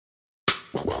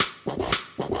What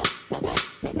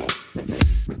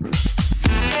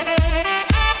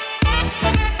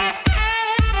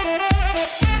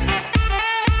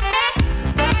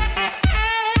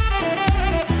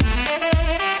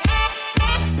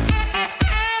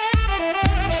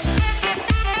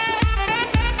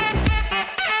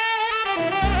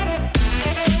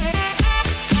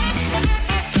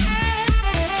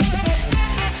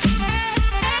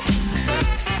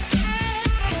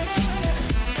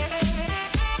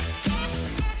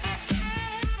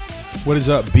is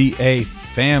up, BA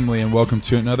family, and welcome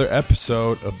to another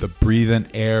episode of the Breathe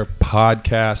Air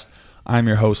podcast. I'm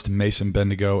your host, Mason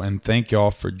Bendigo, and thank y'all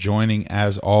for joining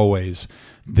as always.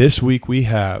 This week we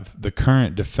have the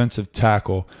current defensive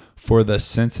tackle for the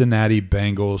Cincinnati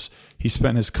Bengals. He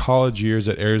spent his college years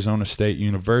at Arizona State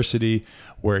University,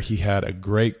 where he had a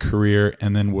great career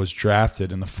and then was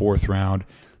drafted in the 4th round.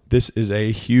 This is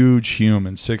a huge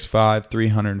human, 6'5",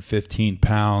 315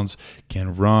 pounds,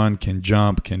 can run, can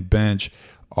jump, can bench,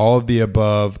 all of the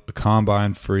above, a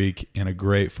combine freak, and a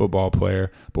great football player.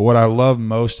 But what I love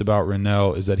most about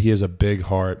Rennell is that he has a big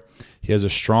heart, he has a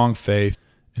strong faith,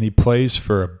 and he plays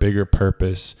for a bigger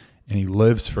purpose, and he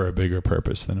lives for a bigger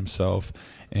purpose than himself.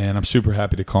 And I'm super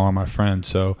happy to call him my friend.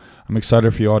 So I'm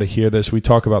excited for you all to hear this. We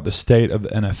talk about the state of the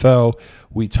NFL.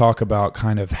 We talk about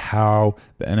kind of how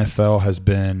the NFL has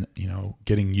been,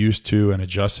 getting used to and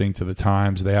adjusting to the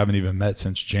times. They haven't even met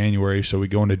since January. So we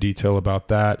go into detail about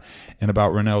that and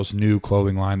about Rennell's new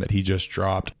clothing line that he just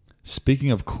dropped.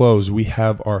 Speaking of clothes, we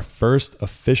have our first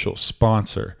official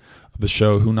sponsor of the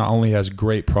show who not only has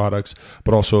great products,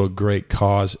 but also a great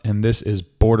cause. And this is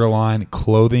Borderline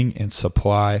Clothing and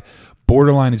Supply.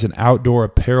 Borderline is an outdoor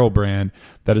apparel brand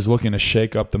that is looking to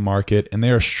shake up the market, and they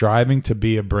are striving to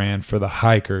be a brand for the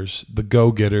hikers, the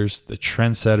go-getters, the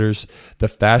trendsetters, the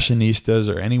fashionistas,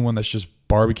 or anyone that's just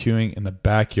barbecuing in the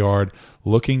backyard,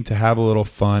 looking to have a little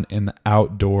fun in the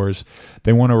outdoors.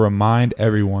 They want to remind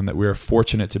everyone that we are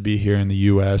fortunate to be here in the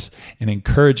U.S. and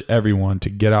encourage everyone to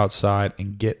get outside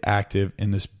and get active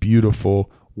in this beautiful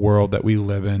world that we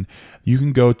live in. You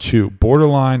can go to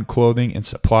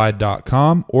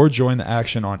borderlineclothingandsupply.com or join the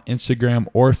action on Instagram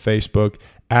or Facebook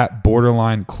at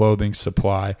Borderline Clothing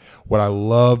Supply. What I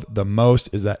love the most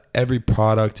is that every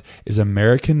product is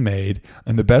American made,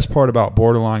 and the best part about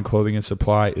Borderline Clothing and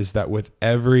Supply is that with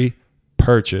every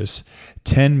purchase,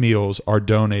 10 meals are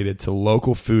donated to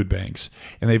local food banks,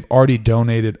 and they've already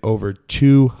donated over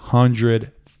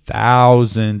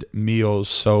 200,000 meals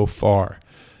so far.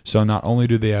 So not only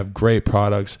do they have great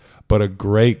products, but a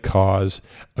great cause.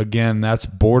 Again, that's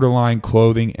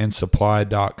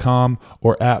borderlineclothingandsupply.com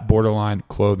or at Borderline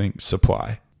Clothing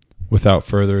Supply. Without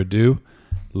further ado,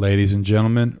 ladies and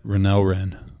gentlemen, Rennell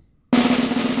Wren.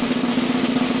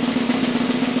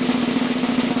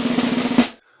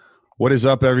 What is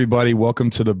up, everybody?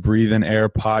 Welcome to the Breathe Air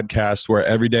podcast, where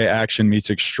everyday action meets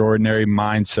extraordinary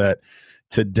mindset.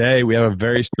 Today, we have a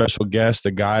very special guest,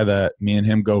 a guy that me and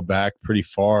him go back pretty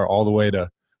far, all the way to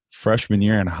freshman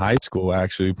year in high school,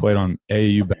 actually. We played on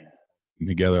AAU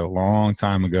together a long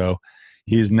time ago.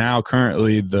 He is now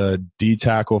currently the D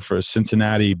tackle for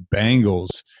Cincinnati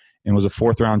Bengals and was a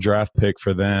 4th-round draft pick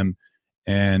for them.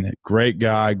 And great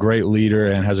guy, great leader,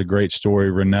 and has a great story.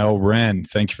 Rennell Wren,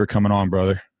 thank you for coming on,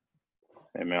 brother.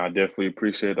 Hey, man, I definitely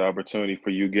appreciate the opportunity for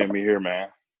you getting me here, man.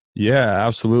 Yeah,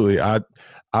 absolutely. I've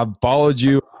followed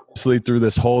you obviously through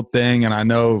this whole thing, and I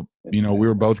know, we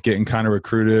were both getting kind of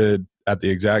recruited at the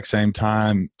exact same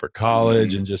time for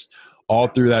college and just all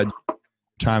through that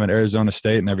time at Arizona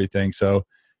State and everything. So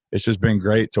it's just been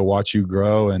great to watch you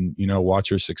grow and, watch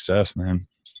your success, man.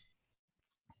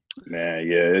 Man,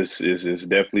 yeah, it's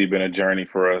definitely been a journey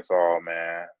for us all,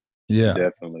 man. Yeah,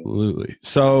 definitely. Absolutely.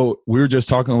 So we were just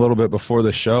talking a little bit before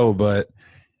the show, but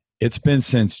it's been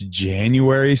since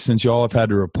January since y'all have had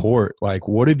to report. Like,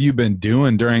 what have you been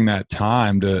doing during that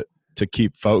time to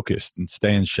keep focused and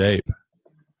stay in shape?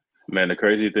 Man, the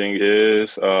crazy thing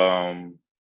is, so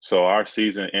our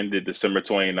season ended December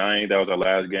 29th. That was our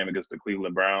last game against the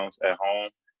Cleveland Browns at home.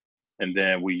 And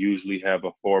then we usually have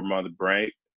a 4-month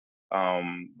break.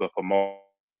 But for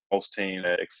most teams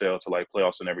that excel to like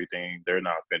playoffs and everything, they're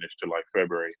not finished till like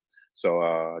February.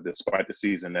 So despite the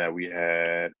season that we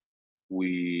had,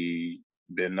 we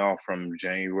been off from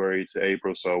January to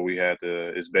April, so we had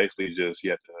to. It's basically just you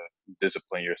have to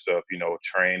discipline yourself,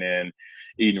 training,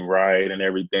 eating right, and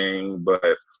everything. But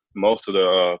most of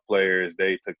the players,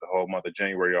 they took the whole month of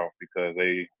January off because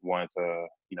they wanted to,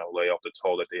 lay off the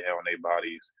toll that they had on their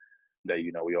bodies that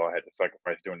we all had to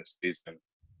sacrifice during the season.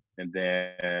 And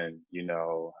then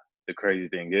the crazy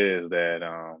thing is that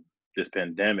this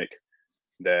pandemic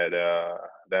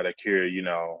that occurred,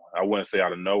 I wouldn't say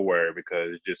out of nowhere because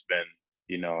it's just been,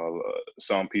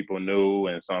 some people knew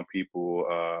and some people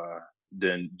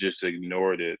then just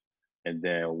ignored it. And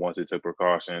then once it took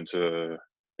precaution to,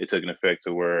 it took an effect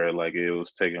to where like it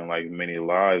was taking like many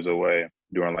lives away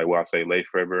during like what I say late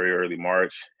February, early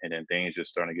March, and then things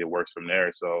just starting to get worse from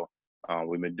there. So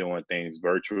we've been doing things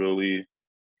virtually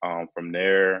from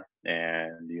there.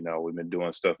 And we've been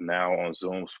doing stuff now on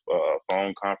Zoom's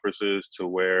phone conferences to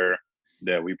where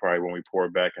that we probably won't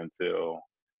report back until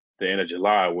the end of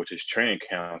July, which is training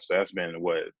camp. So that's been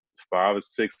what 5 or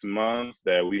 6 months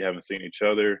that we haven't seen each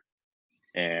other.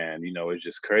 And it's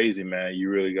just crazy, man. You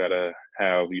really gotta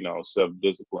have self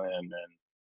discipline, and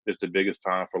it's the biggest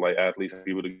time for like athletes and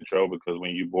people to control because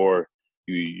when you bored,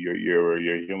 your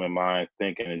human mind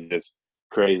thinking is just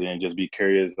crazy and just be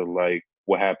curious of like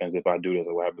what happens if I do this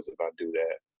or what happens if I do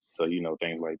that. So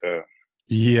things like that.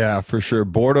 Yeah, for sure.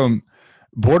 Boredom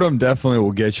definitely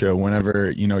will get you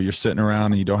whenever you're sitting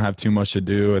around and you don't have too much to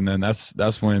do, and then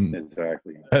that's when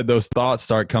Exactly. those thoughts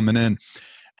start coming in.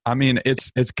 I mean,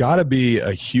 it's got to be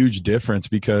a huge difference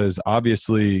because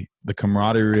obviously the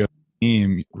camaraderie of the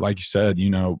team, like you said,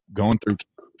 going through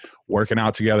working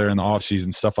out together in the off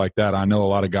season, stuff like that. I know a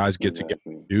lot of guys get together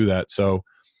to do that. So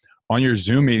on your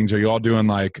Zoom meetings, are you all doing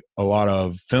like a lot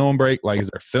of film break? Like,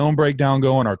 is there film breakdown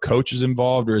going? Are coaches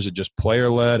involved, or is it just player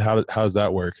led? How does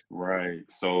that work? Right.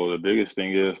 So the biggest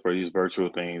thing is for these virtual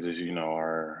things is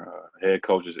our head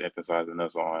coaches emphasizing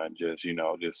us on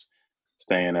just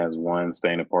staying as one,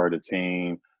 staying a part of the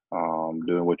team,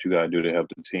 doing what you got to do to help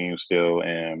the team still.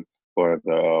 And for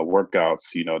the workouts,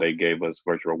 they gave us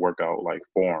virtual workout like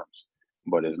forms,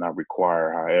 but it's not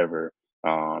required. However,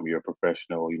 you're a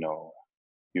professional,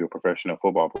 you're a professional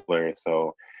football player,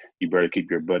 so you better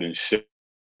keep your butt in shape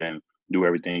and do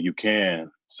everything you can.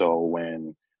 So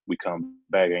when we come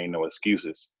back, ain't no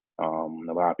excuses. A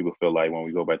lot of people feel like when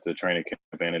we go back to the training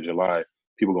camp in July,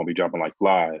 people gonna be dropping like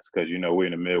flies because we're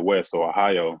in the Midwest, so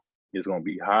Ohio is gonna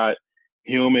be hot,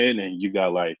 humid, and you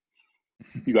got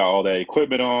all that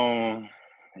equipment on.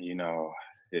 You know,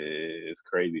 it's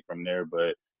crazy from there.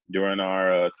 But during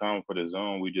our time for the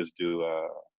zone, we just do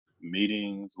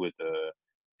meetings with the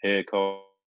head coach,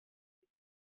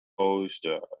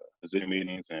 Zoom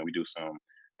meetings, and we do some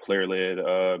player-led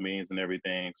meetings and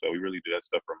everything. So we really do that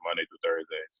stuff from Monday through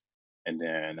Thursdays, and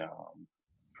then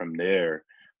from there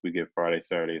we get Friday,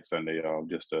 Saturday, Sunday off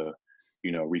just to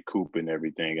recoup and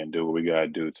everything and do what we gotta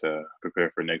do to prepare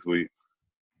for next week.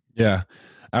 Yeah,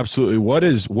 absolutely.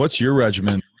 What's your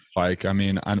regimen like? I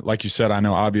mean, like you said, I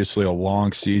know obviously a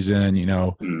long season.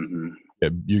 Hmm.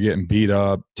 You're getting beat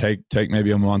up. Take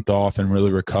maybe a month off and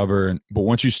really recover. But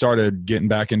once you started getting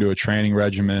back into a training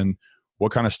regimen,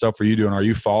 what kind of stuff are you doing? Are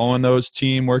you following those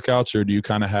team workouts, or do you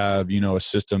kind of have a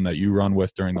system that you run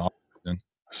with during the off season?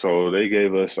 So they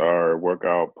gave us our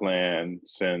workout plan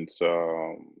since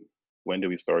when did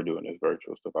we start doing this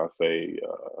virtual stuff? I say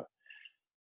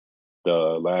the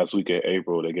last week of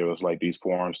April. They gave us like these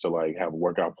forms to like have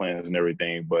workout plans and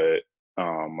everything. But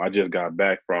I just got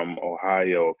back from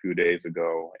Ohio a few days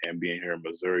ago and being here in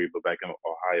Missouri. But back in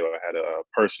Ohio, I had a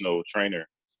personal trainer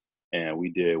and we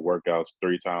did workouts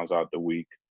 3 times out the week.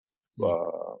 Hmm.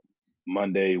 Uh,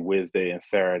 Monday, Wednesday, and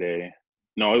Saturday.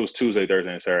 No, it was Tuesday,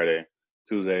 Thursday, and Saturday.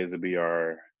 Tuesdays would be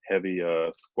our heavy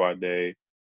squat day.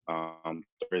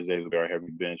 Thursdays would be our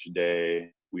heavy bench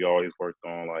day. We always worked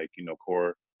on like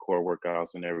core workouts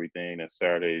and everything. And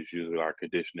Saturday is usually our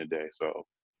conditioning day. So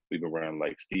we've been running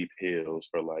like steep hills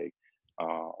for like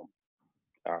um,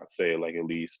 I'd say like at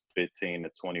least 15 to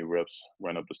 20 reps.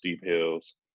 Run up the steep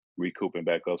hills, recouping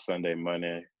back up Sunday,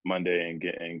 Monday, and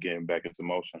getting back into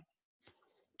motion.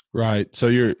 Right.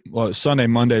 So Sunday,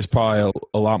 Monday is probably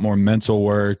a lot more mental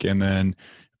work, and then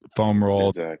foam roll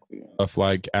Exactly. stuff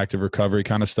like active recovery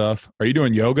kind of stuff. Are you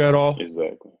doing yoga at all?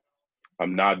 Exactly.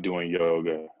 I'm not doing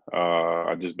yoga.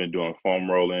 I've just been doing foam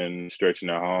rolling, stretching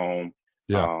at home.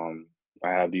 Yeah. Um,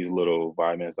 I have these little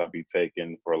vitamins I'll be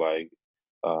taking for like,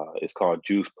 it's called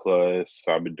Juice Plus.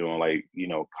 So I've been doing like,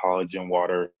 collagen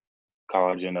water,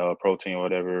 collagen protein,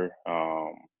 whatever.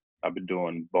 I've been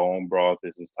doing bone broth.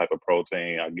 This is type of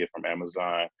protein I get from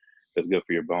Amazon that's good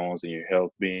for your bones and your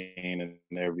health being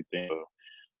and everything.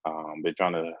 So, been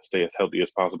trying to stay as healthy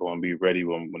as possible and be ready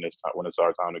when it's time, when it's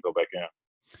our time to go back in.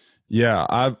 Yeah,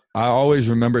 I always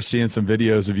remember seeing some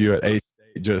videos of you at A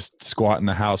State just squatting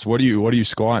the house. What are you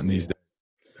squatting these days?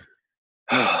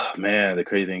 Man, the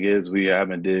crazy thing is we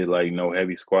haven't did like no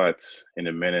heavy squats in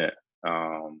a minute.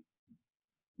 Um,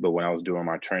 but when I was doing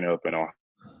my training up in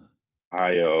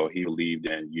Ohio, he believed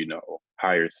in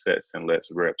higher sets and less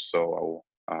reps. So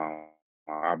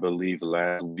I believe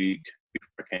last week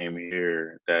before I came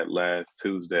here, that last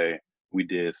Tuesday, we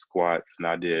did squats and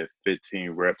I did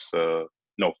 15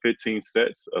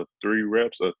 sets of 3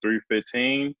 reps of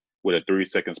 315 with a 3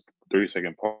 second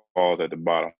pause at the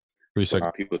bottom. 3 seconds. A lot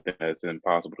of people think that's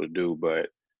impossible to do, but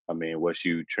I mean, once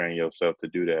you train yourself to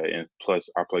do that, and plus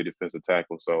I play defensive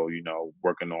tackle, so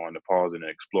working on the pausing and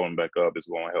exploding back up is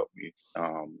going to help me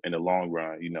in the long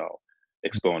run.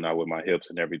 Exploding out with my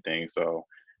hips and everything. So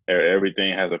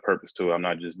everything has a purpose to it. I'm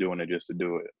not just doing it just to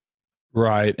do it.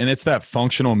 Right. And it's that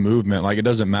functional movement. Like, it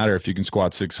doesn't matter if you can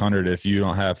squat 600 if you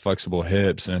don't have flexible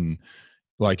hips. And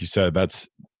like you said,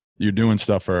 you're doing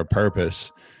stuff for a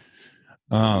purpose.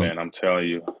 Man, I'm telling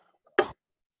you.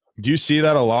 Do you see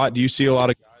that a lot? Do you see a lot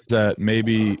of guys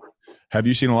that have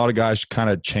you seen a lot of guys kind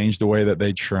of change the way that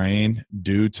they train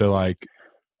due to like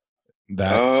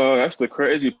that? That's the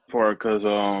crazy part because,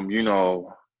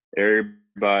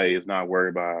 everybody is not worried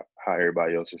about how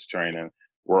everybody else is training.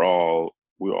 We're all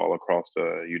across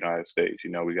the United States.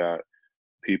 We got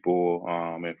people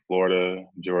in Florida,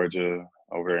 Georgia,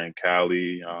 over there in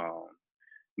Cali,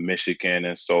 Michigan,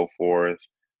 and so forth.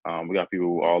 We got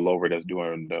people all over that's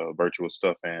doing the virtual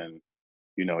stuff. And,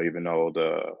 even though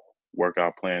the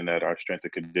workout plan that our strength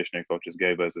and conditioning coaches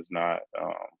gave us is not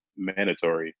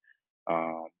mandatory,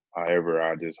 however,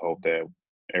 I just hope that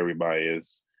everybody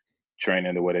is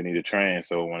training the way they need to train.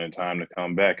 So when it's time to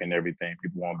come back and everything,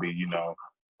 people won't be,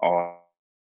 all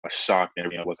shocked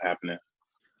and what's happening.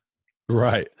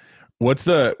 Right. What's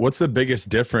the biggest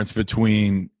difference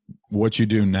between what you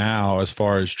do now as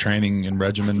far as training and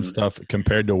regimen and stuff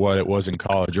compared to what it was in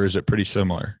college, or is it pretty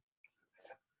similar?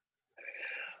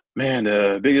 Man,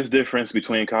 the biggest difference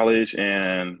between college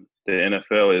and the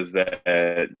NFL is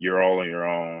that you're all on your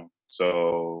own.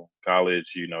 So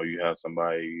college, you have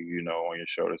somebody, on your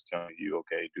shoulders telling you,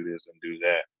 okay, do this and do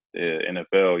that. The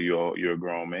NFL, you're a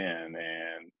grown man,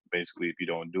 and basically, if you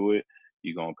don't do it,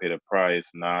 you're gonna pay the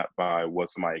price not by what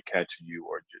somebody catching you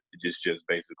or just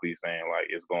basically saying like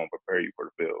it's gonna prepare you for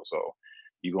the field. So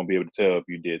you're gonna be able to tell if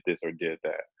you did this or did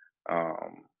that.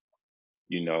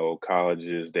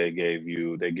 Colleges they give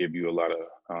you a lot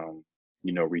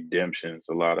of redemptions,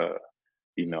 a lot of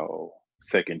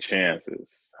second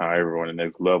chances. However, on the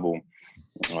next level,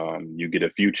 you get a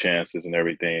few chances and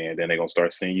everything, and then they're gonna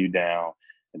start seeing you down.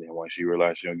 And then once you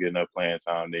realize you don't get enough playing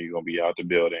time, then you're gonna be out the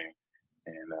building.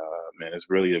 And man, it's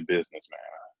really a business,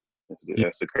 man.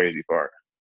 That's the crazy part.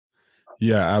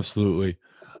 Yeah, absolutely.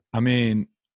 I mean,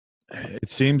 it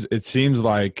seems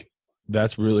like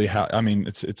that's really how. I mean,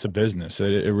 it's a business.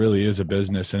 It really is a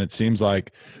business, and it seems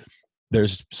like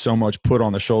there's so much put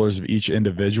on the shoulders of each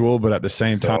individual, but at the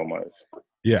same time, much.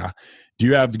 Yeah. Do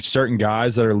you have certain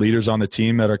guys that are leaders on the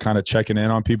team that are kind of checking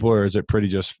in on people, or is it pretty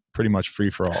much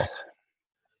free for all?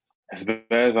 As bad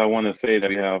as I want to say that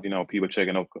we have, people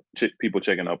checking up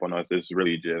on us, it's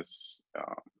really just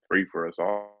free for us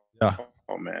all. Yeah.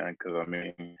 Oh man, because I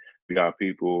mean, we got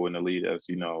people in the league that's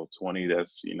 20,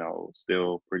 that's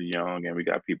still pretty young, and we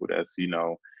got people that's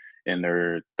in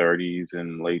their 30s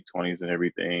and late 20s and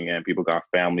everything, and people got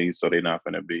families, so they're not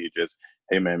going to be just,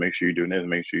 hey man, make sure you're doing this,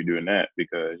 make sure you're doing that,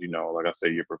 because like I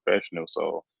said, you're professional,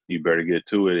 so you better get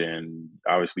to it, and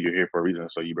obviously you're here for a reason,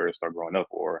 so you better start growing up,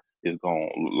 or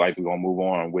life is gonna move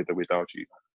on with or without you.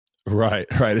 Right.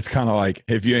 It's kind of like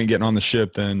if you ain't getting on the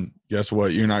ship, then guess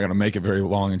what? You're not going to make it very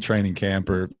long in training camp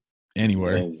or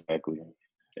anywhere.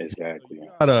 Exactly.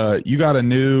 You got a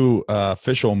new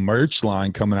official merch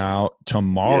line coming out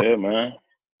tomorrow. Yeah, man.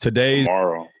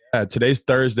 Today's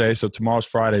Thursday, so tomorrow's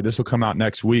Friday. This will come out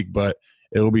next week, but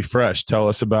it'll be fresh. Tell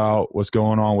us about what's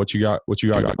going on, what you got.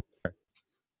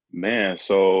 Man,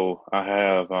 so I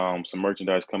have some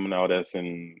merchandise coming out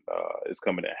it's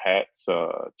coming in hats,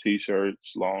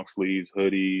 t-shirts, long sleeves,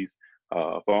 hoodies,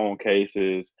 phone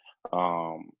cases.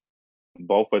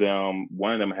 Both of them,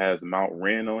 one of them has Mount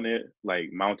Ren on it,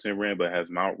 like Mountain Ren, but has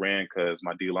Mount Ren because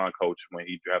my D-line coach, when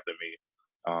he drafted me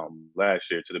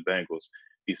last year to the Bengals,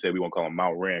 he said we won't call him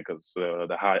Mount Ren because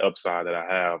the high upside that I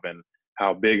have and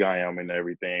how big I am and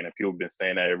everything. And people have been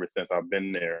saying that ever since I've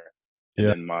been there. And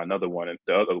then my another one,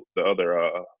 the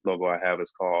other logo I have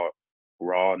is called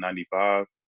Raw 95.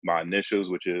 My initials,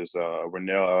 which is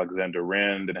Renell Alexander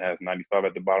Wren, then it has 95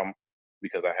 at the bottom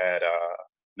because I had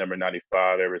number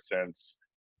 95 ever since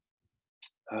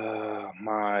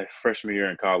my freshman year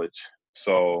in college.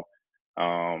 So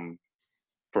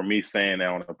for me saying that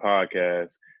on the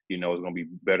podcast, it's going to be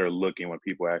better looking when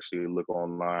people actually look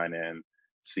online and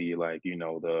see like,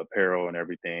 the apparel and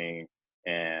everything.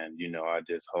 And, I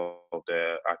just hope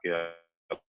that I get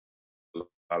a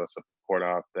lot of support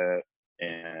out that,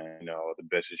 and, the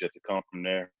best is yet to come from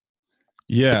there.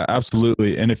 Yeah,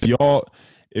 absolutely. And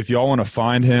If y'all want to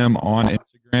find him on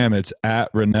Instagram, it's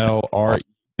at Renell,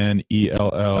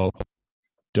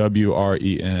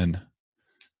 RENELLWREN.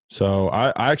 So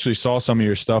I actually saw some of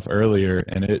your stuff earlier,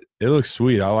 and it looks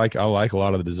sweet. I like a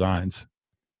lot of the designs.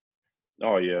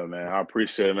 Oh yeah, man. I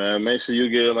appreciate it, man. Make sure you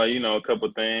get like, a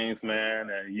couple things, man,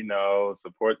 and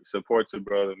support your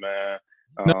brother, man.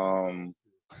 Um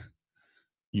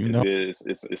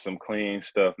it's some clean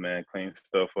stuff, man. Clean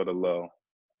stuff for the low.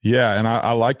 Yeah, and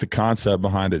I like the concept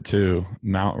behind it too.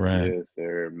 Mount Ren. Yes,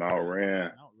 sir. Mount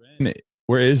Ren.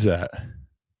 Where is that?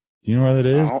 Do you know where that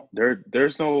is?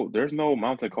 There's no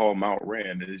mountain called Mount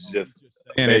Ren. It's just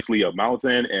basically a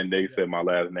mountain, and they said my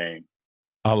last name.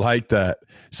 I like that.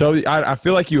 So I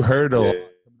feel like you heard a lot.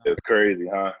 It's crazy,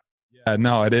 huh? Yeah,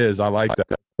 no, it is. I like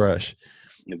that. Fresh.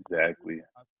 Exactly.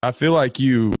 I feel like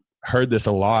you heard this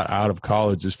a lot out of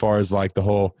college as far as like the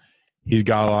whole he's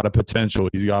got a lot of potential.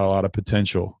 He's got a lot of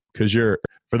potential. Because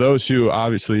for those who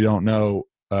obviously don't know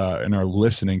and are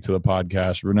listening to the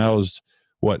podcast, Renell's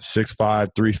what,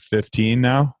 6'5", 315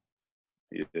 now?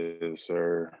 Yes,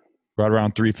 sir. Right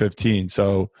around 315.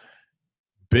 So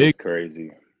big. It's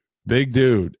crazy. Big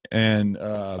dude. And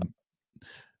I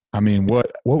mean,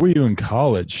 what were you in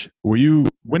college?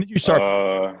 When did you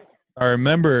start? I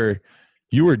remember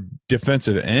you were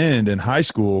defensive end in high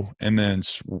school and then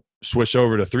switched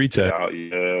over to 3-tech.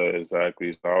 Yeah,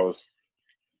 exactly. So I was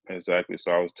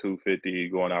 250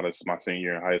 going out of my senior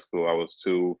year in high school. I was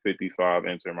 255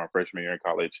 entering my freshman year in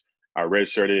college. I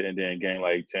redshirted and then gained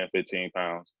like 10, 15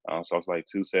 pounds. So I was like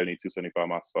 270, 275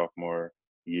 my sophomore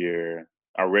year.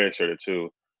 I redshirted too.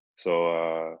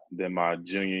 So then my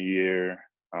junior year,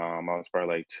 I was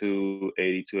probably like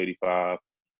 280, 285.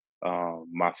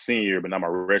 My senior year, but not my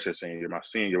redshirt senior year. My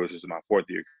senior year was just my fourth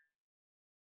year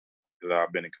because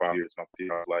I've been in 5 years. My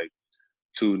year, I was like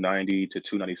 290 to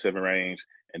 297 range.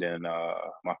 And then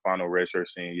my final redshirt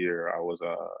senior year, I was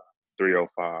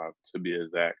 305 to be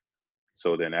exact.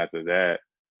 So then after that,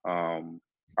 I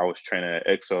was training at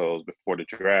Exos before the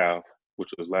draft,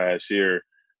 which was last year.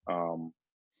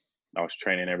 I was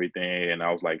training everything, and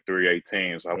I was like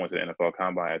 318. So I went to the NFL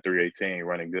Combine at 318,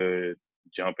 running good,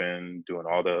 jumping, doing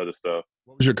all the other stuff.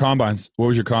 What was your combine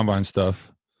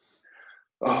stuff?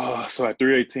 So at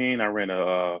 318, I ran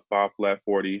a 5 flat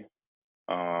 40.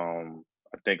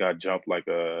 I think I jumped like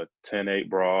a 10-8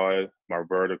 broad. My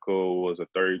vertical was a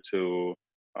 32.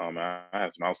 I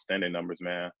had some outstanding numbers,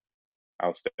 man.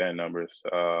 Outstanding numbers.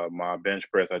 My bench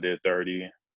press, I did 30.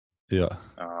 Yeah.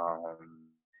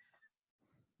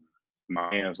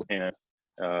 My hands were in.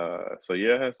 So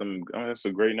yeah, I had some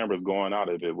great numbers going out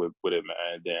of it with it, man.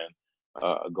 And then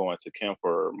going to camp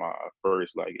for my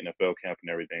first like NFL camp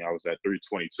and everything, I was at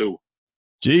 322.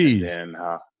 Jeez. And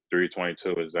then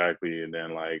 322 exactly. And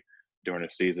then like during the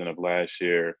season of last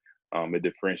year, it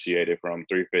differentiated from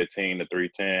 315 to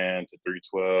 310 to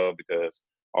 312 because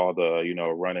all the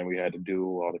running we had to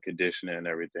do, all the conditioning and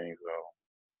everything. So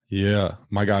yeah,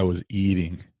 my guy was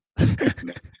eating.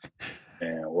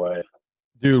 Man, what?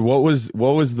 Dude, what was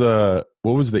the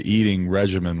eating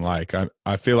regimen like?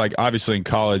 I feel like obviously in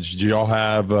college, do y'all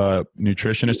have a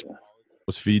nutritionist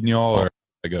was feeding y'all, or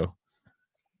I go?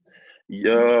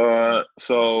 Yeah,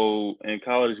 so in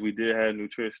college we did have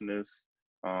nutritionists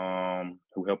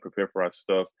who help prepare for our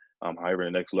stuff. However,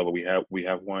 the next level we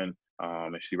have one,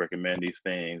 and she recommend these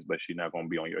things, but she's not gonna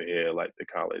be on your head like the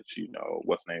college.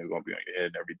 What's name is gonna be on your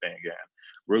head and everything. And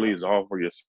really, it's all for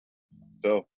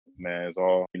yourself, man. It's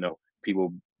all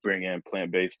people bring in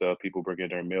plant-based stuff. People bring in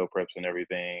their meal preps and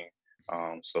everything.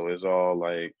 So it's all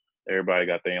like everybody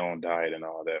got their own diet and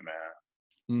all that, man.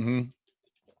 Mm-hmm.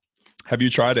 Have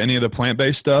you tried any of the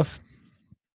plant-based stuff?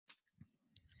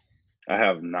 I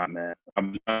have not, man.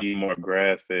 I'm eating more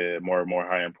grass-fed, more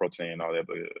high in protein and all that,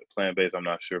 but plant-based, I'm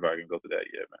not sure if I can go to that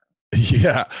yet, man.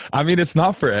 Yeah, I mean it's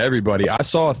not for everybody. I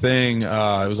saw a thing. It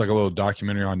was like a little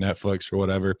documentary on Netflix or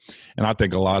whatever, and I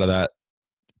think a lot of that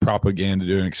propaganda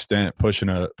to an extent pushing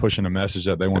a message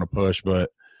that they want to push,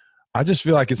 but I just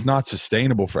feel like it's not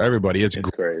sustainable for everybody. It's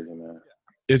crazy, man.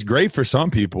 It's great for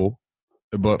some people,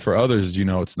 but for others,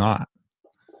 it's not.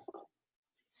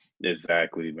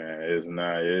 Exactly, man. It's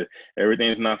not.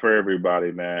 Everything's not for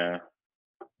everybody, man.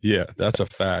 Yeah, that's a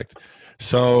fact.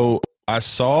 So I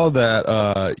saw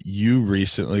that you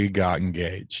recently got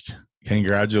engaged.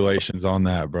 Congratulations on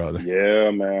that, brother.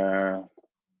 Yeah, man.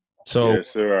 So yes,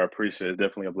 sir. I appreciate it. It's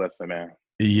definitely a blessing, man.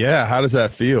 Yeah, how does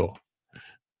that feel?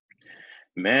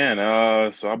 Man,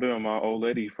 so I've been with my old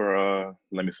lady for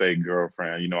let me say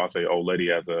girlfriend. I say old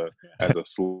lady as a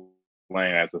slang,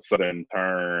 as a southern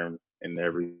term and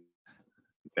everything,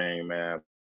 man.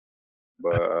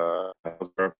 But I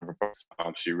was her for the first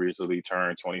time. She recently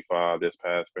turned 25 this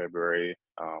past February.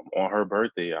 On her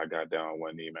birthday, I got down on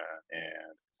one knee, man,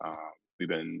 and we've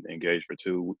been engaged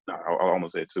for I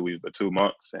almost said 2 weeks, but 2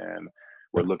 months, and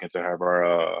we're looking to have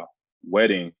our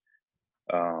wedding.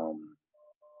 Um,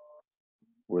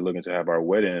 we're looking to have our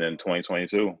wedding in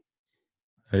 2022.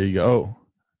 There you go.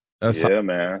 Yeah,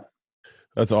 man.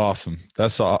 That's awesome.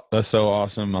 That's so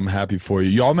awesome. I'm happy for you.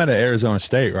 Y'all met at Arizona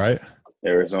State, right?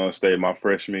 Arizona State, my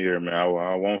freshman year, man.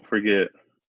 I won't forget.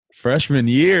 Freshman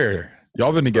year.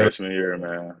 Y'all been together. Freshman year,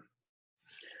 man.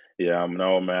 Yeah,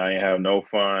 man. I ain't have no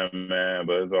fun, man,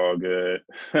 but it's all good.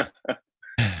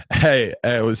 Hey,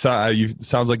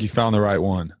 sounds like you found the right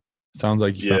one. Sounds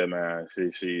like you found. Yeah, man.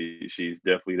 She's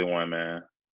definitely the one, man.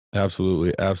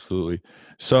 Absolutely, absolutely.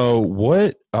 So,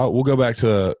 we'll go back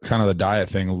to kind of the diet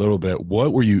thing a little bit.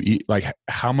 What were you eat? Like,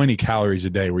 how many calories a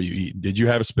day were you eating? Did you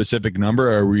have a specific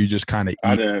number, or were you just kind of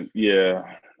I eat? didn't. Yeah,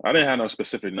 I didn't have no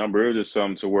specific number. It was just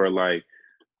something to where like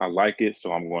I like it,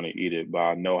 so I'm going to eat it. But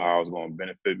I know how it's going to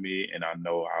benefit me, and I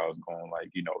know how it's going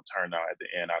to turn out at the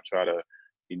end. I try to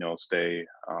stay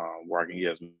where I can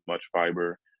get as much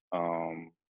fiber.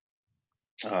 Um,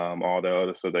 all the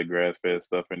other stuff, that grass fed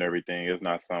stuff and everything. It's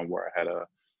not something where I had a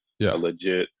Yeah.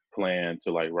 legit plan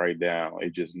to like write down.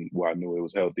 It just I knew it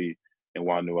was healthy and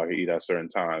I knew I could eat at certain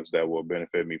times that will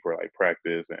benefit me for like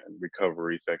practice and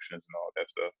recovery sections and all that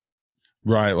stuff.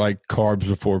 Right, like carbs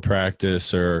before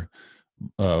practice or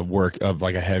work of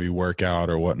like a heavy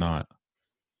workout or whatnot.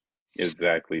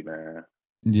 Exactly, man.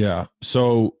 Yeah.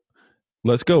 So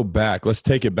let's go back. Let's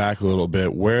take it back a little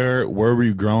bit. Where were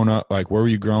you growing up? Like, where were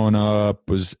you growing up?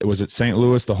 Was it St.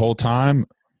 Louis the whole time?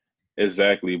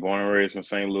 Exactly. Born and raised in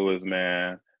St. Louis,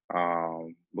 man.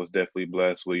 Was definitely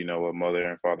blessed with, a mother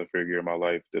and father figure in my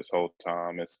life this whole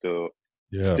time and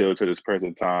Yeah. still to this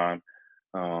present time.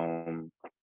 Um,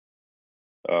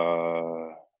 uh,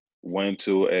 Went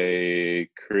to a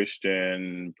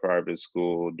Christian private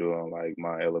school during like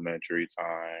my elementary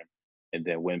time, and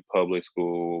then went public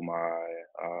school my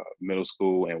middle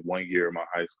school and 1 year of my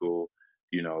high school,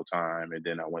 time. And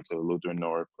then I went to Lutheran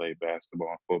North, played basketball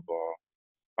and football.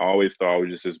 I always thought I was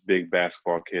just this big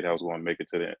basketball kid. I was going to make it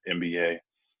to the NBA.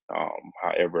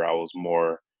 However, uh, I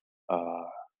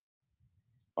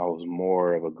was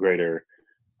more of a greater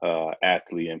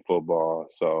athlete in football.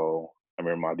 So I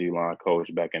remember my D-line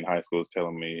coach back in high school was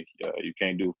telling me, you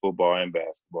can't do football and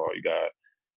basketball. You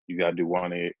got to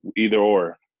do either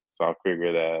or. So I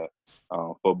figured that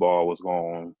football was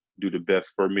going to do the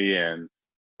best for me, and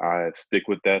I stick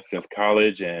with that since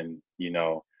college. And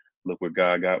look where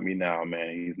God got me now,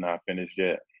 man. He's not finished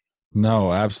yet.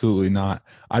 No, absolutely not.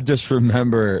 I just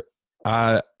remember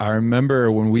I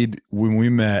remember when we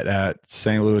met at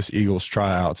St. Louis Eagles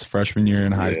tryouts freshman year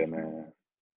in high Yeah, school, man.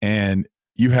 and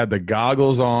you had the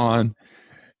goggles on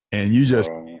and you just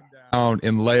Bro. down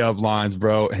in layup lines,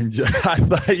 bro. And I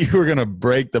thought you were gonna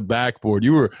break the backboard.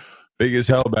 You were big as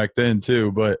hell back then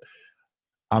too, but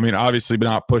I mean, obviously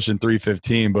not pushing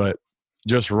 315, but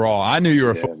just raw. I knew you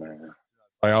were. Yeah, man.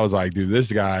 Like, I was like, dude, this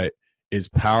guy is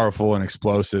powerful and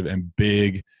explosive and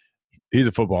big. He's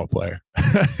a football player.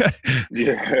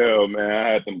 Yeah, man. I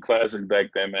had them classics back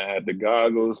then, man. I had the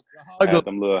goggles. I had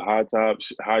them little high top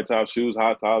shoes,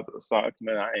 high top socks,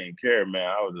 man. I ain't care, man.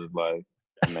 I was just like,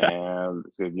 man,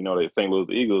 the St. Louis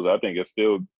Eagles, I think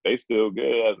they still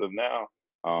good as of now.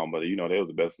 But they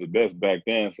was the best back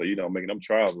then. So, making them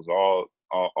trials was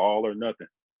all or nothing.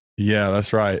 Yeah,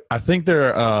 that's right. I think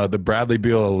they're the Bradley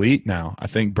Beal Elite now. I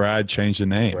think Brad changed the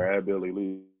name. Brad Billy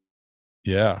Lee.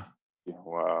 Yeah.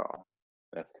 Wow.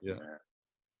 That's Yeah. man.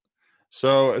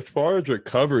 So as far as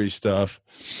recovery stuff,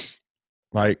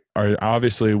 like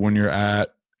obviously when you're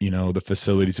at, the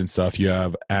facilities and stuff, you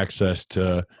have access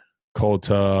to cold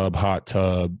tub, hot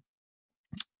tub,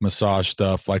 massage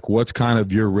stuff. Like what's kind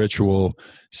of your ritual,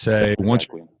 say, once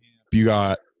Exactly. you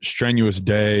got strenuous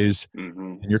days Mm-hmm.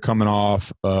 and you're coming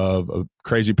off of a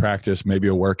crazy practice, maybe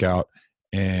a workout,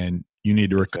 and you need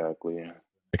to recover Exactly.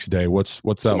 next day. What's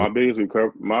So that? my biggest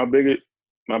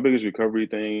recovery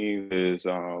thing is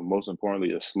most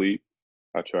importantly is sleep.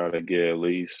 I try to get at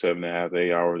least 7.5 to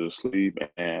 8 hours of sleep,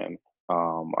 and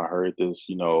I heard this.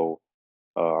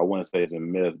 I wouldn't say it's a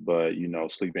myth, but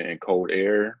sleeping in cold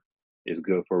air is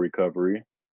good for recovery.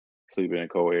 Sleeping in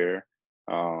cold air.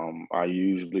 I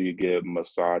usually get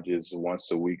massages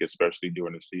once a week, especially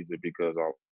during the season, because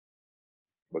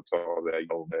what's all that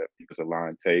that because of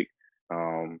line take.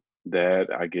 That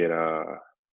I get a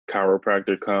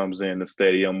chiropractor comes in the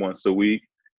stadium once a week.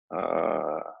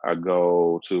 I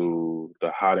go to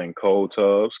the hot and cold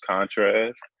tubs,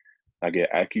 contrast. I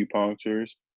get acupunctures.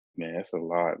 Man, it's a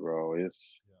lot, bro.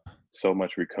 so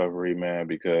much recovery, man,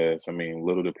 because I mean,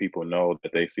 little do people know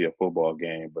that they see a football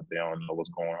game, but they don't know what's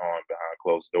going on behind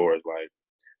closed doors. Like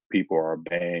people are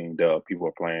banged up, people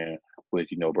are playing with,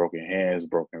 broken hands,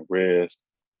 broken wrists,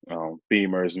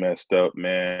 femurs messed up,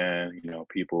 man.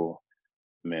 People,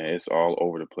 man, it's all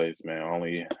over the place,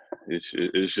 man.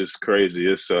 It's just crazy.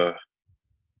 It's a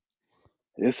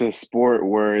sport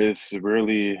where it's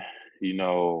really,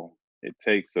 it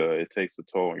takes a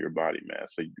toll on your body, man.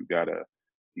 So you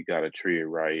gotta treat it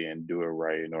right and do it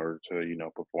right in order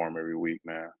to, perform every week,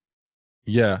 man.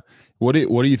 Yeah. What do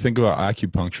you think about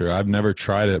acupuncture? I've never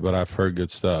tried it, but I've heard good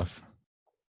stuff.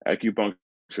 Acupuncture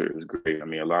is great. I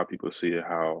mean, a lot of people see it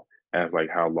as like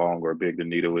how long or big the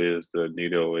needle is. The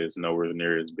needle is nowhere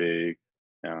near as big,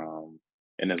 um,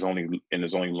 and it's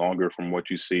only longer from what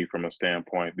you see from a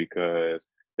standpoint because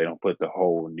they don't put the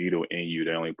whole needle in you.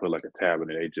 They only put like a tab in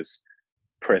it. They just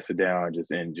press it down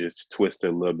and just twist it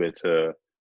a little bit to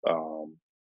um,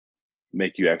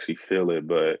 make you actually feel it.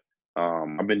 But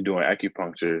I've been doing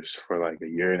acupunctures for like a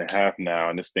year and a half now,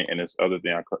 and this other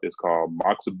thing is called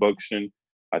moxibustion.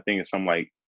 I think it's some like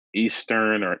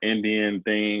Eastern or Indian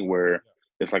thing where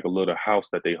it's like a little house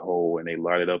that they hold and they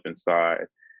light it up inside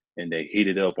and they heat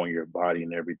it up on your body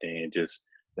and everything. And just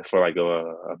it's for like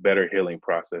a better healing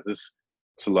process. It's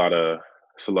a lot of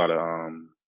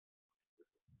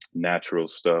natural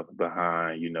stuff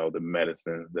behind the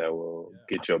medicines that will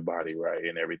get your body right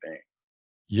and everything.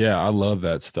 Yeah, I love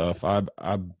that stuff. I've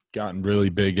gotten really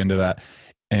big into that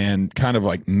and kind of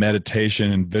like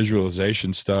meditation and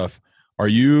visualization stuff. Are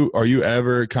you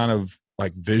ever kind of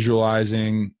like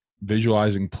visualizing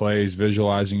plays,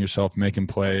 visualizing yourself making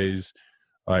plays,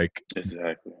 like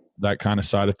Exactly. that kind of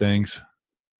side of things?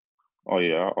 Oh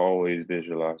yeah, I always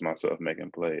visualize myself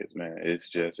making plays, man. It's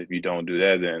just if you don't do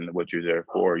that, then what you're there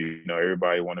for?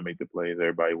 Everybody want to make the plays.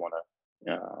 Everybody want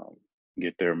to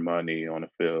get their money on the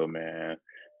field, man.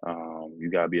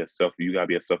 You gotta be a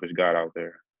selfish god out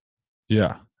there.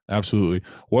 Yeah, absolutely.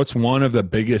 What's one of the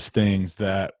biggest things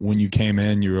that when you came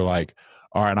in, you were like,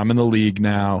 all right, I'm in the league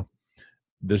now.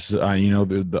 This,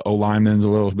 the O lineman's a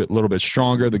little bit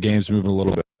stronger. The game's moving a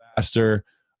little bit faster.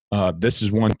 This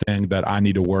is one thing that I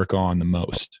need to work on the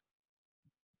most.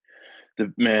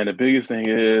 The biggest thing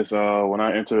is when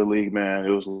I entered the league, man, it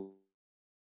was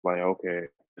like, okay,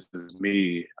 this is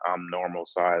me. I'm normal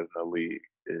size in the league.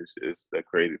 It's the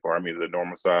crazy part. I mean, the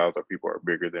normal size or people are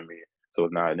bigger than me. So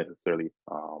it's not necessarily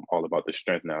all about the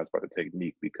strength now. It's about the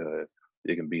technique because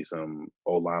it can be some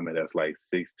old lineman that's like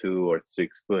 6'2" or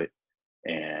 6 foot,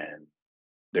 and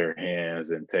their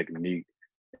hands and technique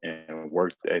and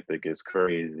work ethic is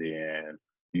crazy. And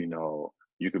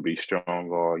you could be strong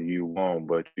all you want,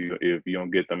 but if you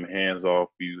don't get them hands off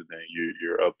you, then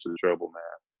you're up to trouble, man.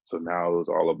 So now it was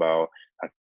all about I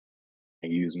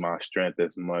can use my strength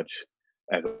as much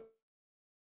as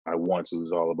I want to. It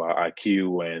was all about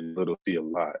IQ and little see a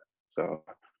lot. So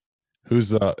Who's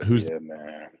the who's yeah,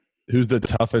 man. who's the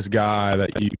toughest guy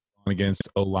that you gone against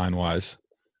O line wise?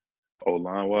 O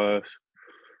line wise,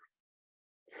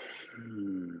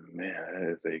 man, that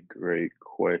is a great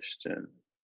question.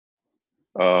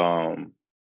 Um,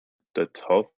 the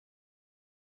toughest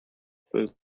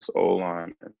O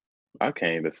lineman, I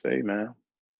can't even say, man.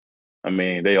 I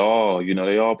mean, they all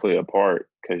play a part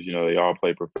because they all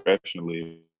play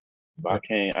professionally. But I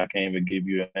can't even give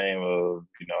you a name of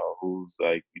who's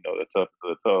like the toughest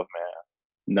of the tough,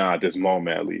 man. Not at this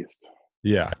moment, at least.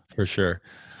 Yeah, for sure.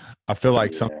 I feel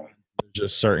like some Yeah,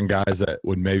 just certain guys that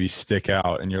would maybe stick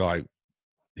out, and you're like,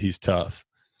 he's tough.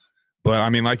 But I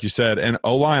mean, like you said, and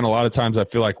O line, a lot of times I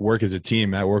feel like work as a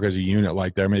team, that work as a unit.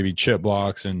 Like there may be chip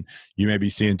blocks, and you may be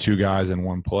seeing two guys in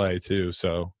one play too.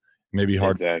 So maybe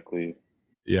hard. exactly.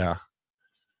 Yeah.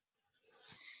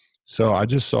 So I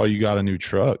just saw you got a new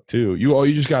truck too.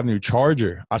 You just got a new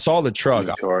Charger. I saw the truck,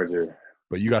 New Charger.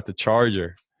 but you got the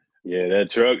Charger. Yeah, that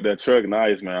truck,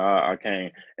 nice, man. I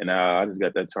can't, and I just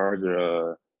got that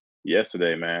Charger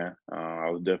yesterday, man. I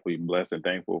was definitely blessed and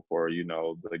thankful for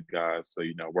the guys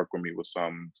to work with me with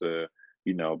something to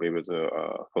be able to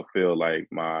fulfill like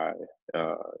my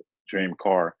uh dream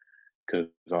car because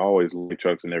I always like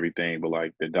trucks and everything, but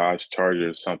like the Dodge Charger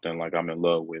is something like I'm in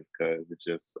love with because it's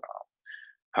just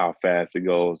how fast it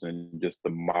goes and just the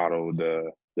model,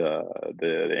 the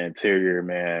interior,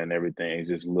 man, everything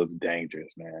just looks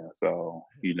dangerous, man. So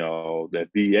that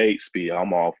V8 speed,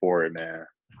 I'm all for it, man.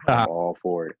 I'm all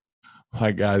for it.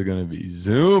 My guy's gonna be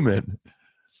zooming,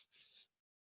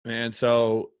 man.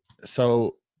 So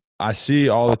I see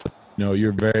all the time,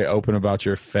 you're very open about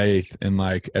your faith and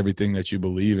like everything that you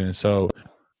believe in. So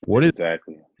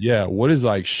Exactly. what has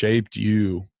like shaped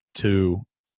you to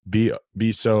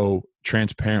be so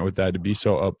transparent with that, to be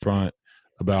so upfront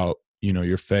about,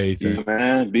 your faith. And Yeah,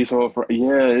 man, be so upfront.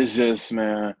 Yeah, it's just,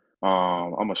 man,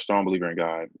 I'm a strong believer in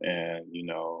God, and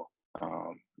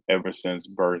um, ever since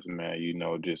birth, man,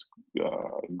 just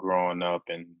growing up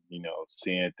and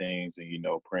seeing things and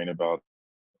praying about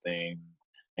things,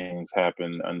 things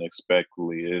happen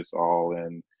unexpectedly. It's all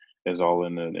in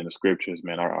the scriptures,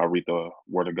 man. I read the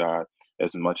Word of God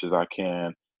as much as I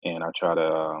can, and I try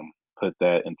to put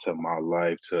that into my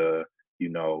life to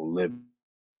live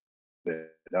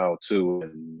it out too,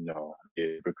 and get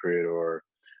a hypocrite or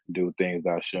do things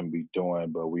that I shouldn't be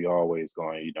doing. But we always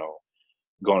going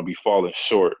to be falling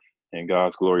short in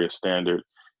God's glorious standard.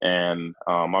 And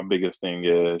my biggest thing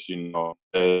is,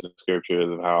 as in scriptures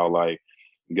of how like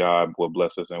God will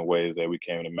bless us in ways that we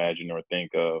can't imagine or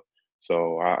think of.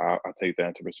 So I take that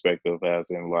into perspective as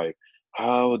in like,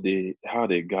 how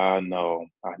did God know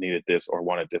I needed this or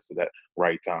wanted this at that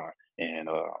right time? And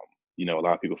a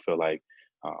lot of people feel like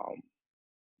um,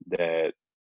 that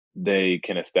they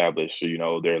can establish,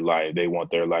 their life. They want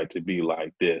their life to be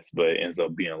like this, but it ends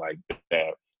up being like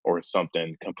that or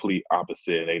something complete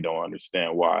opposite. They don't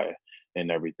understand why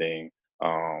and everything.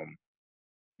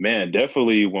 Man,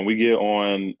 definitely when we get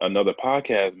on another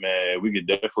podcast, man, we could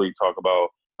definitely talk about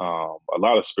a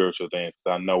lot of spiritual things.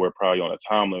 'Cause I know we're probably on a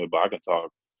time limit, but I can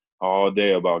talk all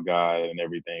day about God and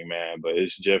everything, man. But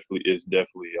it's definitely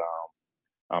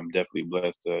I'm definitely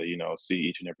blessed to, see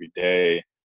each and every day.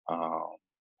 Um,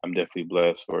 I'm definitely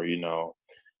blessed for,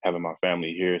 having my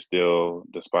family here still,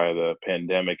 despite the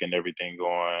pandemic and everything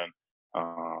going.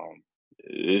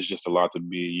 It's just a lot to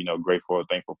be, grateful and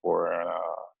thankful for. And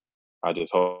I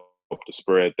just hope to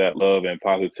spread that love and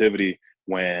positivity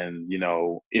when,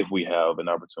 if we have an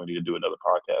opportunity to do another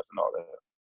podcast and all that.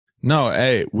 no,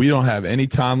 hey, we don't have any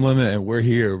time limit and we're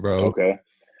here, bro. Okay.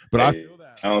 But I Hey, feel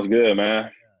that. sounds good,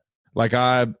 man. Like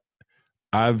I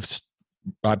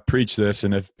preach this,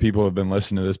 and if people have been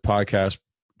listening to this podcast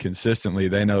consistently,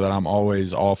 they know that I'm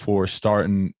always all for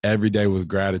starting every day with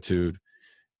gratitude.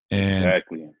 And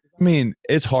Exactly. I mean,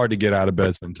 it's hard to get out of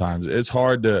bed sometimes. It's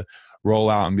hard to roll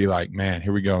out and be like, man,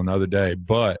 here we go, another day.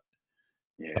 But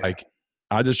Yeah. like,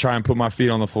 I just try and put my feet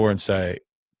on the floor and say,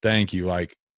 thank you.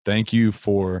 Like, thank you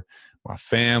for my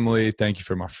family. Thank you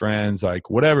for my friends. Like,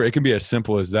 whatever. It can be as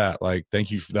simple as that. Like, thank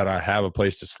you that I have a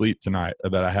place to sleep tonight, or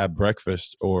that I have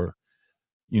breakfast, or,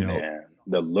 Man,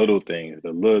 the little things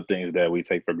that we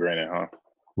take for granted, huh?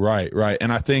 Right, right.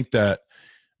 And I think that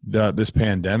this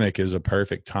pandemic is a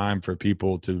perfect time for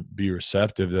people to be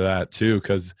receptive to that too,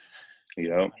 because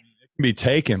Yep. it can be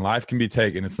taken. Life can be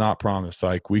taken. It's not promised.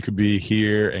 Like, we could be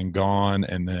here and gone,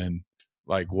 and then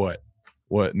like what?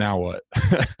 What now? What?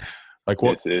 Like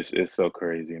what? It's so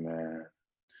crazy, man.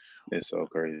 It's so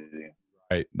crazy.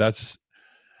 Right.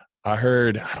 I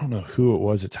heard, I don't know who it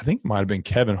was. I think it might have been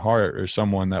Kevin Hart or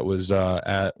someone that was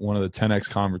at one of the 10X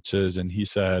conferences, and he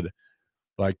said,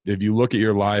 like, if you look at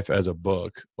your life as a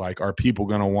book, like, are people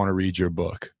going to want to read your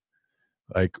book?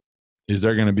 Like, is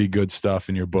there going to be good stuff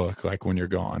in your book, like, when you're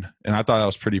gone? And I thought that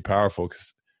was pretty powerful,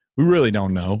 because we really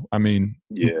don't know. I mean,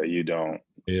 Yeah, you don't.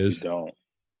 You is don't.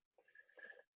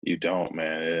 You don't,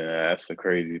 man. And that's the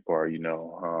crazy part, you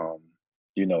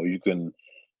can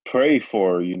pray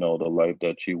for, the life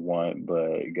that you want,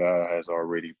 but God has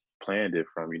already planned it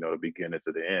from, the beginning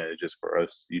to the end. It's just for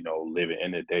us, living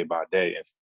in it day by day and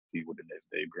see what the next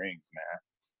day brings, man.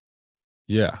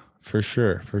 Yeah, for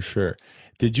sure, for sure.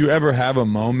 Did you ever have a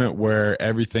moment where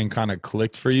everything kind of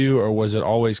clicked for you, or was it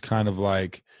always kind of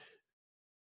like,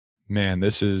 man,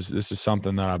 this is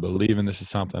something that I believe in, this is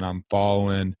something I'm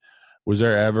following? Was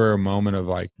there ever a moment of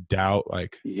like doubt,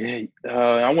 like, Yeah,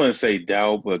 I wouldn't say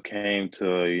doubt, but it came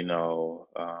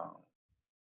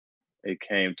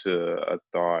to a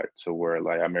thought to where,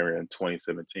 like, I remember in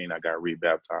 2017, I got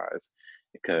rebaptized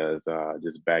because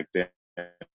just back then,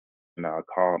 I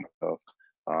called myself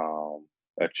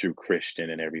a true Christian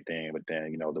and everything, but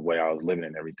then, the way I was living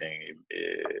and everything,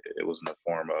 it was in the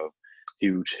form of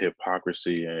huge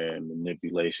hypocrisy and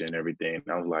manipulation and everything.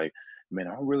 And I was like, man,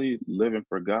 I'm really living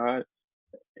for God.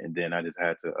 And then I just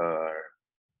had to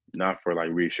not for like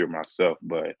reassure myself,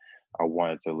 but I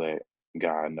wanted to let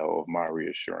God know of my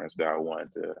reassurance that I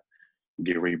wanted to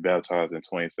get rebaptized in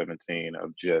 2017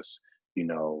 of just,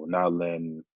 not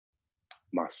letting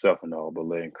myself know, but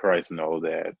letting Christ know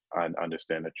that I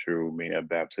understand the true meaning of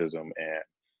baptism and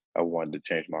I wanted to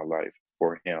change my life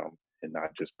for him and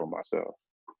not just for myself.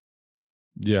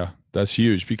 yeah, that's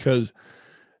huge, because,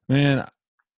 man,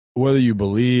 whether you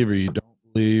believe or you don't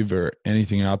believe or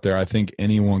anything out there, I think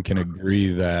anyone can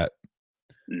agree that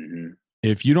Hmm.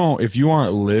 if you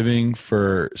aren't living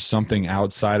for something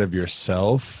outside of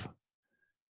yourself,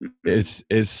 it's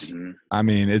Mm-hmm. I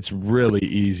mean, it's really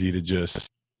easy to just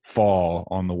fall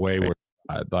on the wayward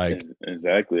side. Like,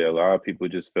 Exactly. A lot of people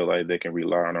just feel like they can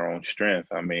rely on their own strength.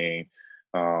 I mean,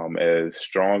 as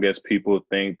strong as people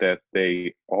think that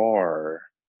they are,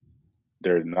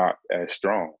 they're not as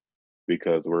strong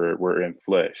because we're in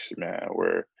flesh, man.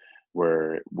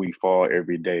 We fall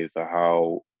every day. So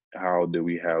how do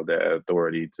we have that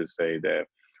authority to say that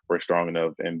we're strong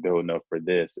enough and built enough for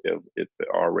this if it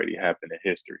already happened in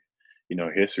history? You know,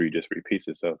 history just repeats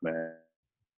itself, man.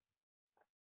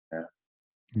 Yeah.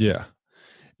 yeah.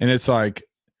 And it's like,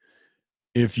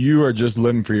 if you are just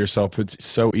living for yourself, it's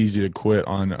so easy to quit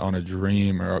on a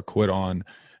dream or quit on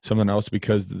something else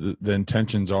because the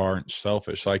intentions aren't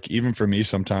selfish. Like, even for me,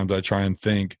 sometimes I try and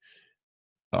think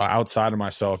outside of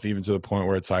myself, even to the point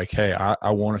where it's like, hey,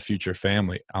 I want a future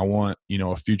family. I want,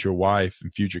 a future wife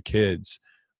and future kids.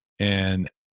 And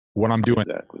what I'm doing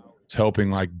Exactly. is helping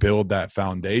like build that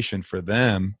foundation for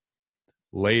them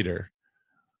later.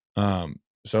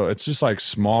 So it's just like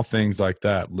small things like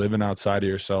that, living outside of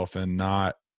yourself and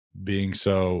not being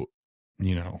so,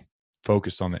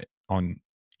 focused on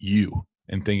you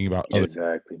and thinking about other.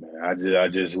 Exactly, man. I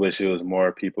just wish it was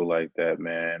more people like that,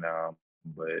 man.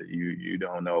 But you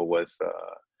don't know what's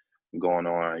going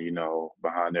on,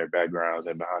 behind their backgrounds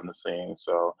and behind the scenes.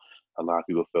 So a lot of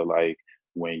people feel like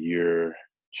when you're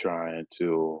trying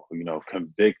to,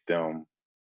 convict them,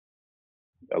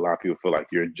 a lot of people feel like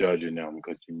you're judging them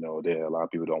because that a lot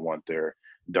of people don't want their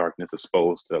darkness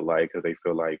exposed to the light because they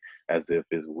feel like as if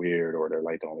it's weird or they're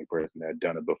like the only person that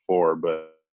done it before.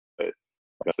 But like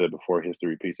I said before, history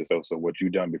repeats itself. So what you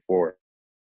done before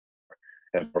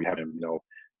has already happened.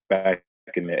 Back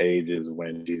in the ages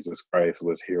when Jesus Christ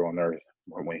was here on earth,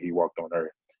 or when he walked on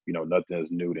earth, nothing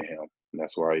is new to him. And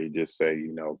that's why he just say,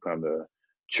 come to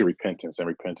true repentance. And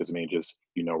repentance means just,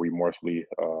 remorsefully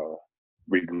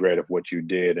regret of what you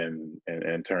did and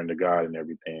turn to God and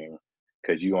everything.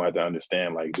 Cause you don't have to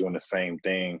understand like doing the same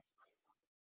thing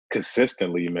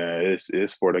consistently, man.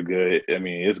 It's for the good. I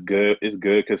mean, it's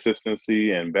good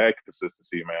consistency and bad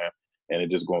consistency, man. And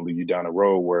it's just gonna lead you down a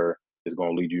road where it's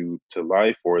gonna lead you to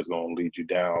life or it's gonna lead you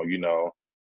down,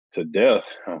 to death,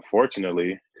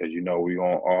 unfortunately, because we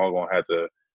all gonna have to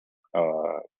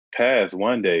uh pass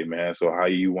one day, man. So how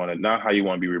you wanna not how you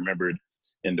wanna be remembered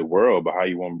in the world, but how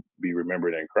you want to be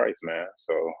remembered in Christ, man.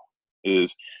 So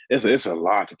it's a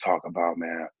lot to talk about,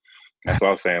 man. That's what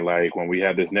I was saying. Like when we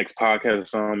have this next podcast or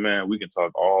something, man, we can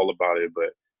talk all about it. But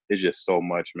it's just so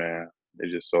much, man.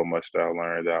 It's just so much that I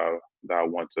learned that I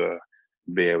want to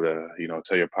be able to,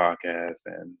 tell your podcast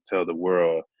and tell the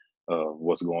world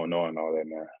what's going on and all that,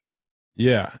 man.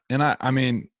 Yeah. And I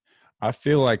mean, I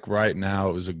feel like right now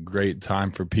it was a great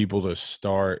time for people to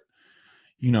start,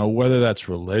 whether that's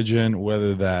religion,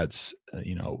 whether that's,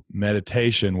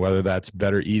 meditation, whether that's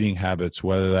better eating habits,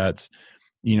 whether that's,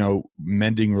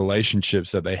 mending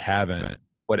relationships that they haven't,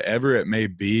 whatever it may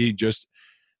be, just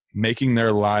making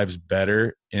their lives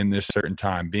better in this certain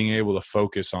time, being able to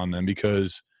focus on them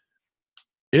because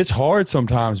it's hard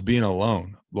sometimes being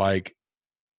alone. Like,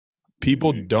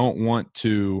 people don't want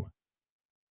to,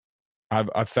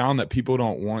 I've found that people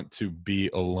don't want to be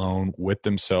alone with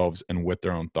themselves and with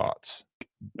their own thoughts.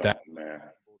 That man.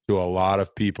 To a lot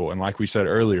of people. And like we said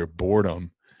earlier,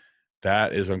 boredom,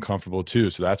 that is uncomfortable too.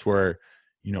 So that's where,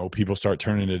 people start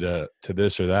turning to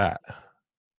this or that.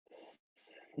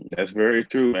 That's very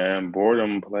true, man.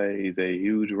 Boredom plays a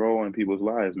huge role in people's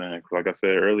lives, man. Like I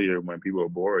said earlier, when people are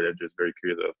bored, they're just very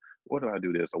curious of what if I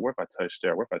do this, or what if I touch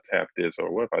that, what if I tap this,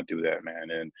 or what if I do that, man.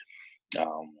 And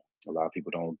a lot of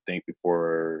people don't think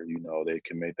before they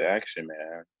commit the action,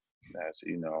 man. That's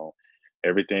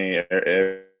everything,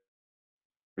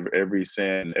 every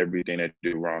sin, everything that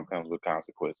you do wrong comes with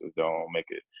consequences. Don't make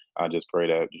it. I just pray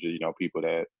that people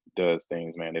that does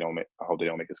things, man, they don't make. I hope they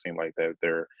don't make it seem like that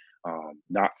they're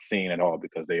not seen at all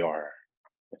because they are.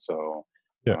 So,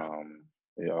 Yeah.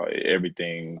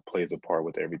 everything plays a part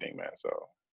with everything, man. So,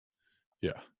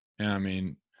 Yeah. And I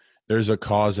mean, there's a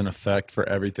cause and effect for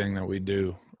everything that we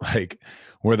do. Like,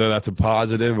 whether that's a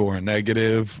positive or a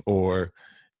negative, or,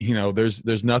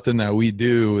 there's nothing that we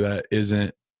do that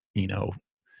isn't,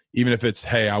 even if it's,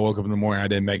 hey, I woke up in the morning, I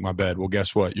didn't make my bed. Well,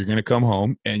 guess what? You're going to come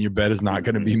home and your bed is not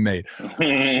going to be made. All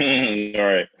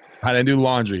right. I didn't do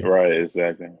laundry. Right.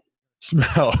 Exactly.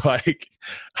 Smell like,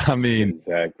 I mean,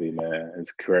 exactly, man.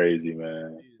 It's crazy,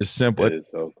 man. It's simple. It is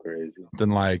so crazy. Something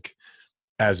like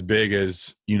as big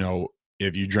as,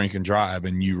 if you drink and drive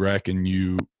and you wreck and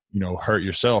you hurt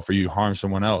yourself or you harm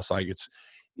someone else, like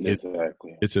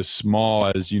exactly. It's as small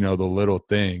as, the little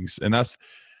things. And that's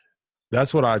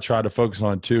That's what I try to focus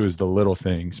on too, is the little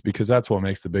things, because that's what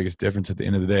makes the biggest difference at the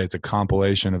end of the day. It's a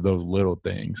compilation of those little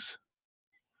things.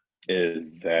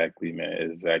 Exactly, man.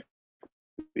 Exactly.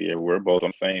 Yeah, we're both on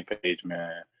the same page,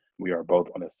 man. We are both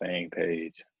on the same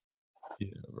page. Yeah,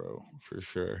 bro, for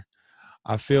sure.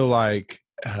 I feel like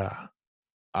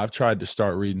I've tried to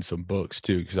start reading some books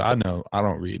too, because I know I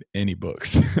don't read any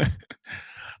books.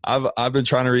 I've been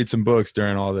trying to read some books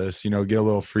during all this, get a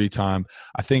little free time.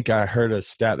 I think I heard a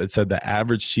stat that said the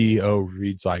average CEO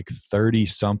reads like 30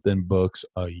 something books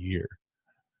a year.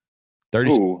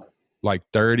 30 Who? like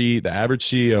 30, the average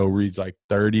CEO reads like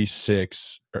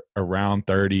 36, around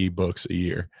 30 books a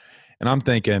year. And I'm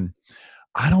thinking,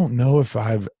 I don't know if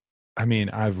I've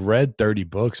read 30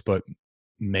 books, but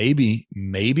maybe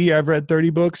I've read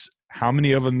 30 books. How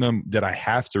many of them did I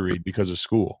have to read because of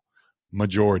school?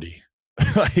 Majority.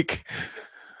 Like,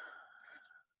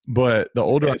 but the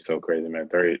older, It's so crazy, man.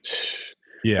 30.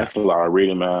 yeah, That's a lot of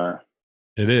reading, man.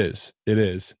 it is. It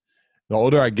is. The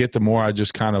older I get, the more I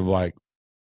just kind of like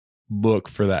look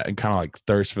for that and kind of like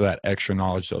thirst for that extra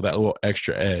knowledge, though, that little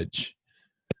extra edge.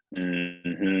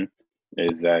 Hmm.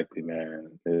 Exactly,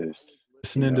 man. It's,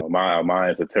 Listening to, mine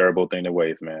is a terrible thing to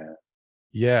waste, man.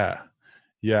 yeah,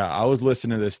 yeah. I was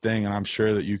listening to this thing, and I'm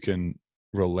sure that you can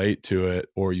relate to it,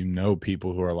 or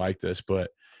people who are like this.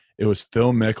 But it was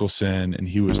Phil Mickelson, and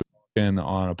he was talking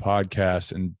on a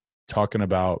podcast and talking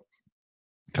about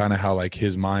kind of how like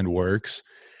his mind works,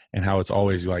 and how it's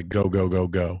always like go go go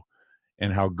go,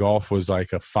 and how golf was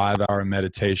like a 5-hour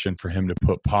meditation for him to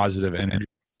put positive energy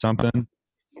something.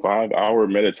 5 hour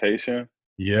meditation.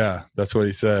 Yeah, that's what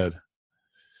he said.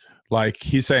 Like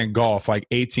he's saying golf, like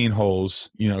 18 holes,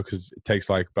 because it takes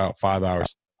like about 5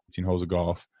 hours, 18 holes of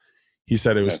golf. He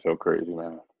said it was, That's so crazy,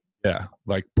 man. yeah,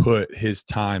 like put his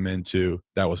time into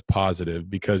that was positive,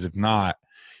 because if not,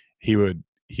 he would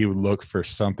look for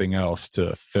something else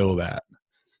to fill that.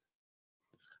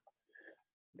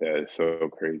 That is so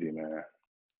crazy, man.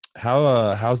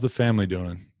 How's the family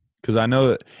doing? Because I know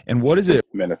that, and what does it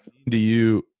Man, mean to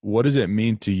you? What does it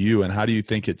mean to you, and how do you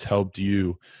think it's helped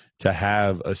you to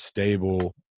have a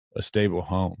stable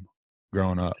home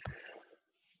growing up?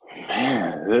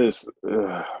 man, this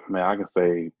man, I can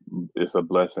say it's a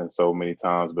blessing so many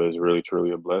times, but it's really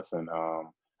truly a blessing.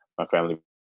 My family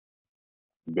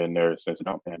been there since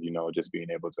jump, and just being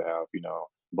able to have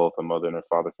both a mother and a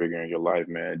father figure in your life,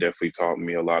 man, definitely taught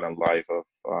me a lot in life of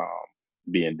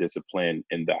being disciplined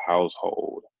in the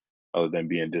household, other than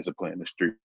being disciplined in the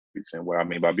streets. And what I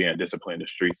mean by being disciplined in the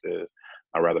streets is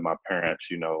I rather my parents,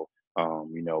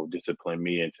 discipline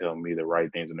me and tell me the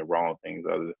right things and the wrong things,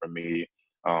 other than for me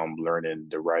learning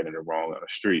the right and the wrong on the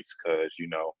streets, because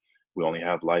we only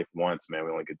have life once, man.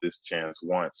 We only get this chance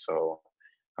once, so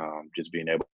just being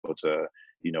able to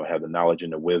have the knowledge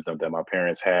and the wisdom that my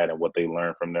parents had and what they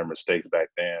learned from their mistakes back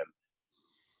then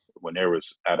when there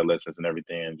was adolescence and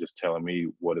everything, and just telling me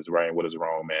what is right and what is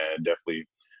wrong, man, it definitely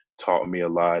taught me a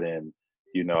lot. And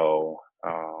you know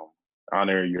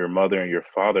honor your mother and your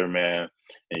father, man,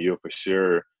 and you'll for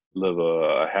sure live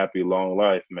a happy long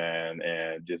life, man.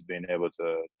 And just being able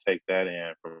to take that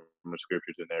in from the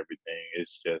scriptures and everything,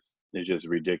 it's just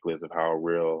ridiculous of how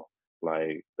real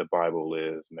like the Bible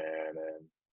is, man. And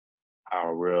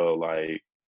how real like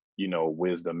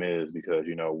wisdom is, because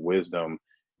wisdom,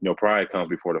 pride comes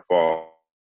before the fall.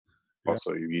 Yeah.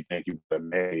 So you think you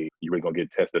really gonna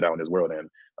get tested out in this world, and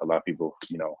a lot of people,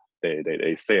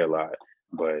 they say a lot,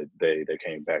 but they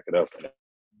can't back it up and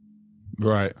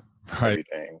Right. Right.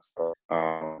 everything. So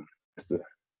it's the,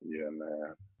 yeah,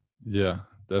 man. Yeah,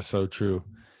 that's so true.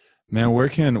 Man, where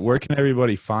can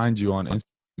everybody find you on Instagram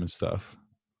and stuff?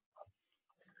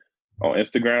 On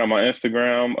Instagram,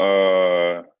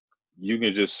 you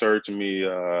can just search me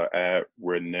at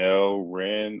Renell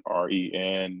Ren,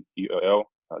 Renell,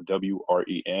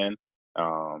 WREN.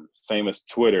 Same as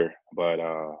Twitter, but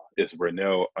it's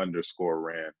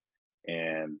Renell_Ren.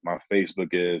 And my Facebook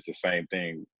is the same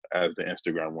thing as the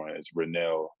Instagram one. It's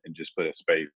Renell, and just put a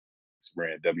space,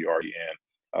 Ren,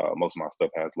 WREN. Most of my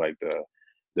stuff has like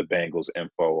the Bengals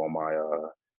info on my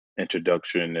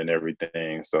introduction and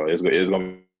everything. So it's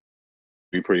gonna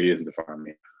be pretty easy to find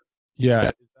me. Yeah,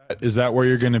 is that where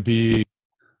you're going to be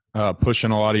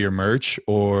pushing a lot of your merch,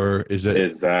 or is it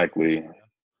Exactly.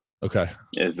 okay?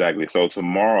 Exactly. So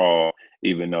tomorrow,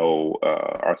 even though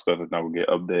our stuff is not gonna get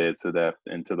updated to that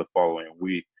into the following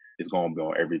week, it's gonna be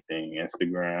on everything: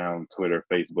 Instagram, Twitter,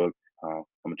 Facebook. I'm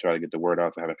gonna try to get the word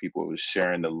out to having people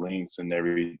sharing the links and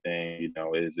everything.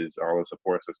 Is all a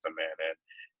support system, man, and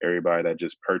everybody that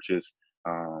just purchased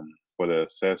for the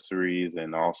accessories,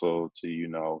 and also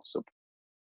to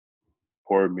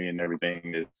support me and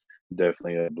everything, is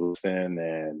definitely a blessing.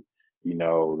 And,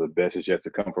 the best is yet to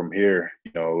come from here.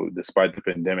 Despite the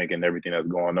pandemic and everything that's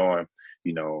going on,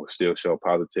 still show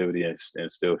positivity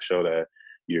and still show that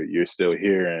you're still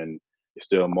here and you're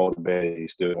still motivated. You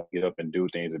still want to get up and do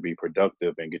things and be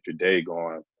productive and get your day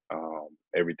going.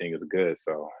 Everything is good.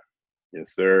 So,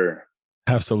 yes, sir.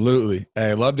 Absolutely.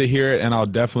 Hey, love to hear it, and I'll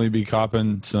definitely be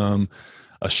copping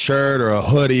a shirt or a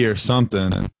hoodie or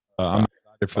something. And I'm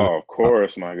excited for Oh, of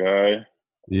course, my guy.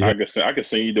 Yeah. I can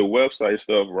send you the website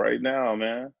stuff right now,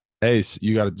 man. Hey,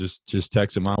 you got to just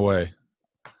text it my way.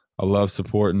 I love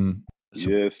supporting.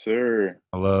 Yes, sir.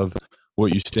 I love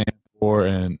what you stand for,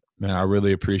 and man, I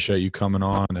really appreciate you coming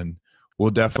on, and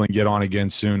we'll definitely get on again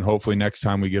soon. Hopefully next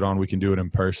time we get on, we can do it in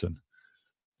person.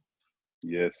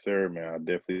 Yes, sir, man. I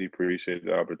definitely appreciate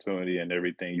the opportunity and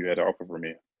everything you had to offer for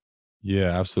me.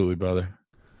 Yeah, absolutely, brother.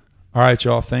 All right,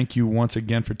 y'all. Thank you once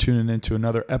again for tuning in to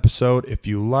another episode. If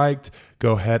you liked,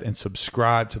 go ahead and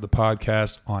subscribe to the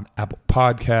podcast on Apple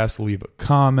Podcasts. Leave a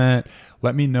comment.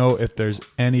 Let me know if there's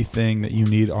anything that you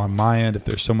need on my end, if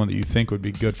there's someone that you think would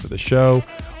be good for the show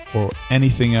or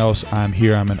anything else. I'm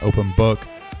here. I'm an open book.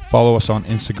 Follow us on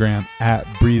Instagram at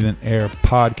Breathe and Air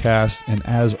Podcast. And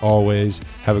as always,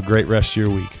 have a great rest of your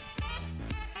week.